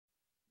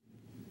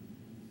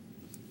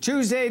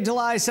Tuesday,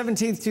 July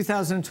 17th,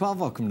 2012.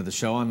 Welcome to the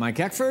show. I'm Mike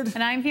Eckford.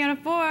 And I'm Fiona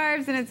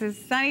Forbes, and it's a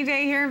sunny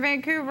day here in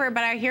Vancouver,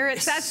 but I hear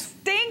it's that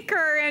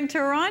stinker in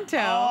Toronto.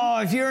 Oh,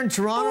 if you're in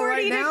Toronto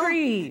right now, 40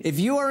 degrees. If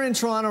you are in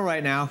Toronto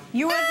right now,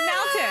 you have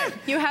melted.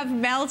 You have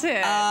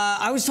melted.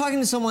 I was talking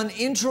to someone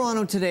in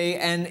Toronto today,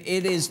 and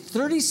it is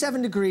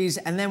 37 degrees,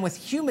 and then with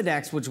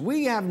humidex, which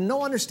we have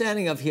no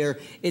understanding of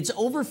here, it's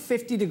over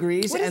 50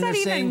 degrees. What does and that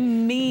they're even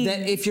saying mean?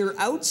 that if you're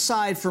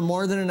outside for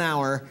more than an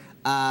hour,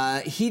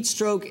 heat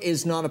stroke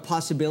is not a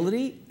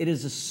possibility, it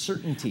is a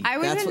certainty. I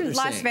was in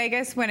Las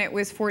Vegas when it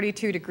was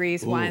 42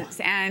 degrees once,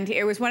 and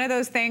it was one of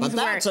those things but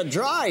that's where a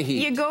dry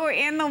heat. You go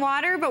in the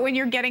water, but when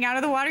you're getting out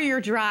of the water,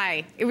 you're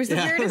dry. It was the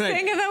weirdest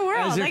thing in the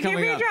world. Like, you're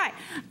being dry.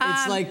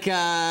 It's like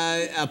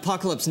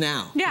Apocalypse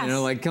Now. Yes. You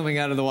know, like coming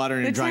out of the water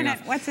and you're drying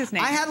off. What's his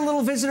name? I had a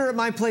little visitor at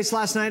my place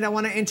last night. I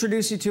want to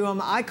introduce you to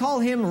him. I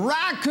call him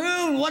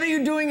Raccoon. What are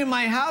you doing in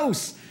my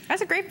house?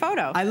 That's a great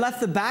photo. I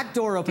left the back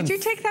door open. Did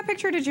you take that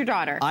picture or did your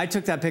daughter? I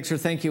took that picture.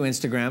 Thank you,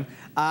 Instagram.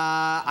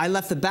 I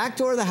left the back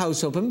door of the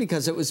house open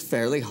because it was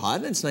fairly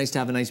hot. It's nice to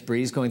have a nice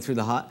breeze going through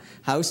the hot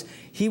house.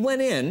 He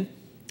went in,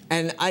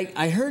 and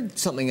I heard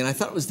something, and I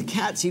thought it was the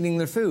cats eating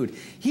their food.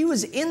 He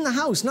was in the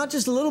house, not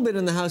just a little bit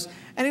in the house,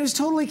 and he was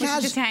totally casual.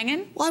 Was he just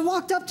hanging? Well, I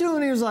walked up to him,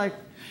 and he was like...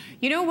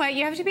 You know what?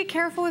 You have to be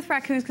careful with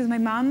raccoons because my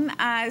mom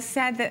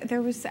said that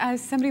there was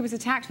somebody was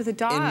attacked with a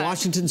dog. In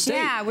Washington State.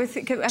 Yeah, with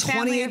a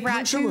family of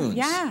raccoons. Wounds.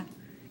 Yeah.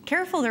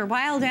 Careful, they're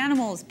wild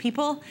animals.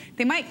 People,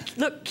 they might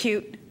look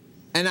cute.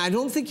 And I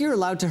don't think you're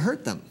allowed to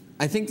hurt them.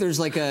 I think there's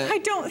like a... I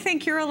don't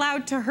think you're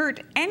allowed to hurt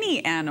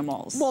any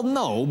animals. Well,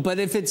 no, but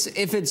if it's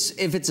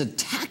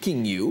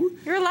attacking you...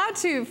 You're allowed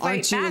to fight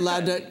Aren't you back.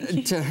 allowed to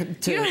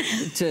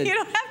You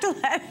don't have to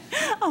let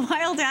a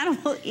wild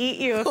animal eat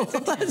you.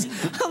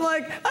 I'm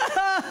like...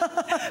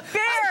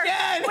 Bear!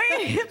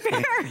 Wait,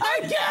 bear! I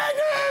can't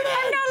hurt it!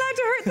 I'm not allowed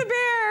to hurt the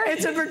bear!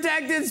 It's a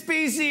protected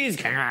species!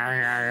 As it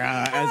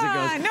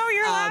goes. No,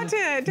 you're allowed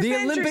to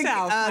defend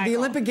yourself, the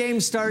Olympic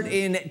Games start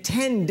in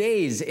 10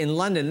 days in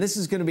London. This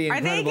is going to be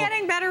incredible. Are they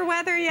getting better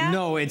weather yet?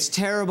 No, it's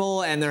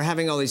terrible, and they're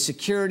having all these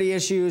security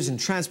issues and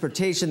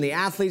transportation. The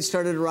athletes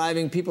started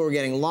arriving. People were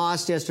getting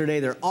lost yesterday.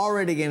 They're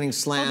already getting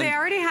slammed. Well, they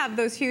already have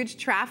those huge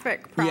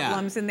traffic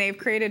problems, and they've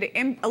created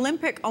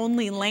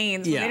Olympic-only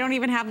lanes. They don't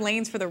even have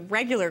lanes for the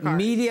regular cars.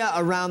 Media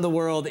around the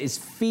world is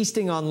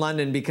feasting on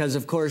London because,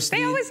 of course...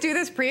 They always do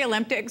this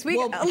pre-Olympics.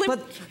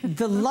 But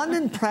the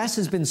London press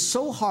has been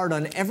so hard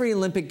on every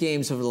Olympic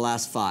Games over the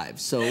last 5,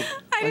 so...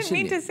 I didn't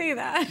mean to say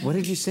that. What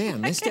did you say? I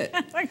missed it.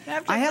 I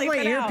have my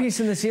earpiece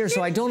in this ear,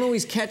 so I don't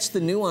always catch the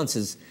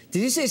nuances.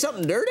 Did you say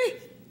something dirty?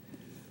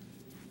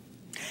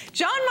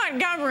 Jon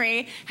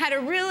Montgomery had a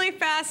really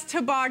fast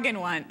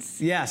toboggan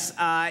once. Yes,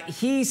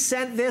 he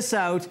sent this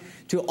out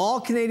to all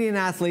Canadian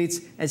athletes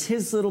as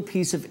his little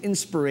piece of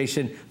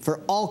inspiration for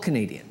all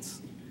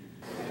Canadians.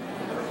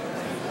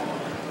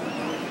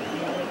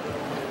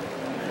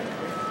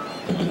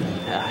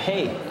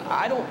 Hey,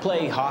 I don't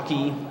play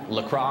hockey,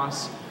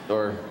 lacrosse,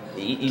 or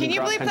even Can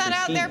you bleep that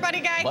out skiing, there, buddy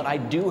guy? But I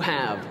do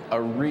have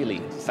a really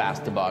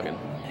fast toboggan.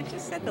 I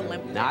just said the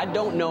limp. Now, I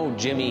don't know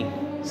Jimmy,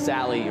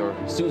 Sally, or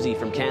Susie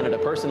from Canada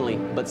personally,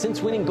 but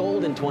since winning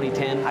gold in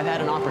 2010, I've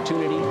had an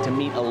opportunity to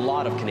meet a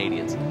lot of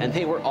Canadians, and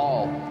they were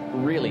all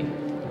really,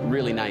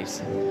 really nice.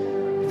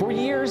 For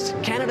years,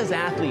 Canada's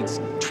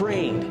athletes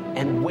trained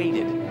and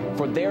waited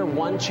for their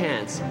one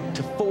chance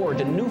to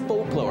forge a new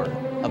folklore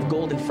of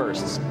golden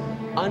firsts.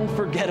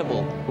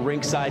 Unforgettable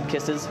ringside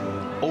kisses,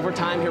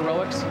 overtime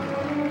heroics,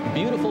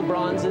 beautiful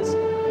bronzes,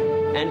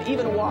 and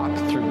even a walk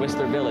through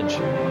Whistler Village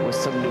with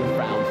some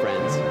newfound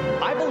friends.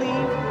 I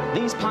believe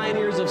these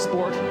pioneers of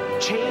sport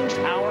changed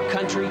our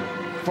country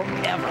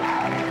forever.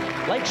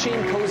 Like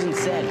Shane Cozen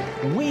said,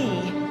 we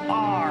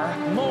are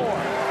more.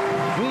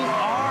 We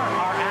are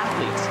our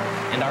athletes,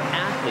 and our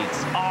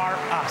athletes are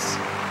us.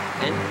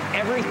 And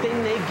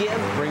everything they give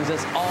brings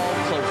us all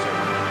closer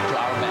to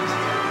our best.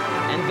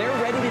 And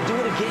they're ready to do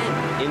it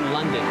again in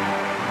London,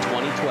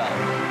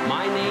 2012.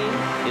 My name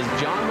is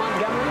Jon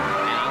Montgomery,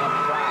 and I'm a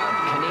proud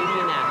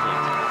Canadian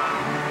athlete.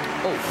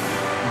 Oh,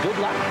 good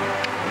luck.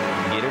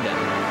 Get her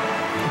done.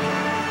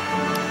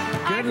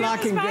 Good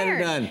luck and get her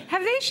done.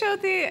 Have they showed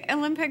the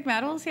Olympic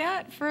medals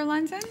yet for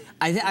London?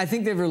 I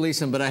think they've released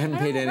them, but I haven't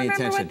paid any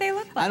attention. What they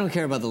look like. I don't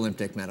care about the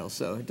Olympic medals,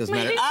 so it doesn't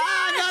matter.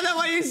 Ah, not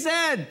what you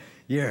said.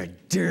 You're a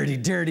dirty,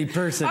 dirty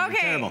person.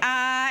 Okay,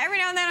 every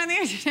now and then on the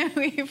internet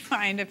we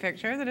find a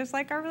picture that is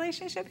like our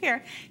relationship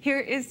here. Here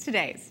is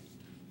today's.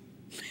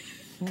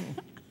 Wow.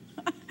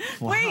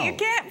 Wait, you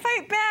can't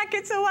fight back.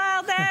 It's a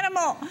wild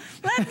animal.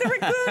 Let the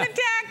raccoon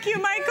attack you,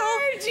 Michael.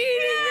 You're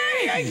cheating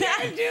me. I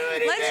can't do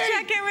anything. Let's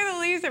check in with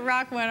Elise at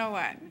Rock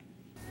 101.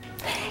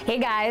 Hey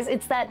guys,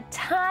 it's that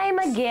time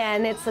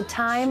again. It's the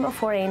time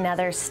for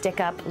another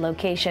stick-up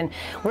location.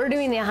 We're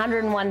doing the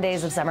 101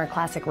 Days of Summer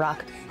Classic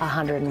Rock,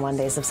 101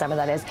 Days of Summer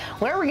that is,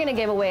 where we're gonna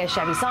give away a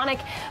Chevy Sonic,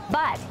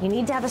 but you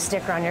need to have a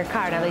sticker on your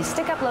car. Now these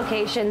stick-up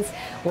locations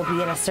will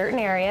be in a certain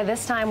area.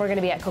 This time we're gonna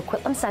be at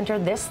Coquitlam Center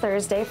this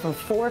Thursday from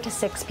 4 to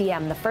 6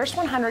 p.m. The first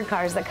 100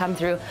 cars that come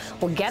through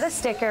will get a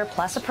sticker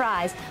plus a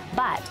prize,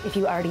 but if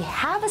you already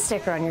have a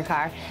sticker on your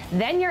car,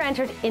 then you're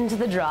entered into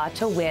the draw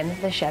to win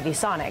the Chevy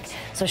Sonic.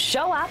 So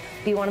show up,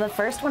 be one of the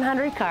first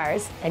 100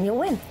 cars, and you'll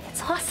win.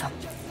 It's awesome.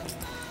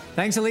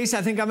 Thanks, Elise.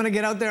 I think I'm going to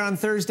get out there on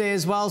Thursday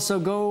as well, so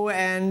go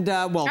and,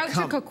 well,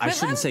 come. I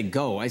shouldn't say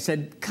go. I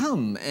said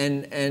come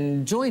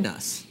and join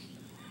us.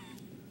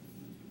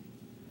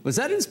 Was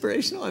that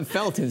inspirational? I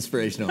felt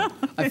inspirational.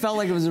 I felt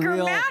like it was a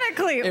real...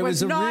 Grammatically, it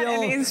was not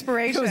an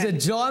inspiration. It was a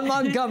Jon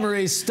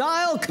Montgomery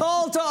style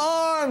call to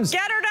arms.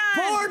 Get her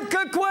done. Port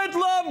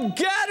Coquitlam,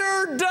 get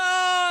her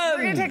done.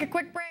 We're going to take a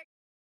quick break.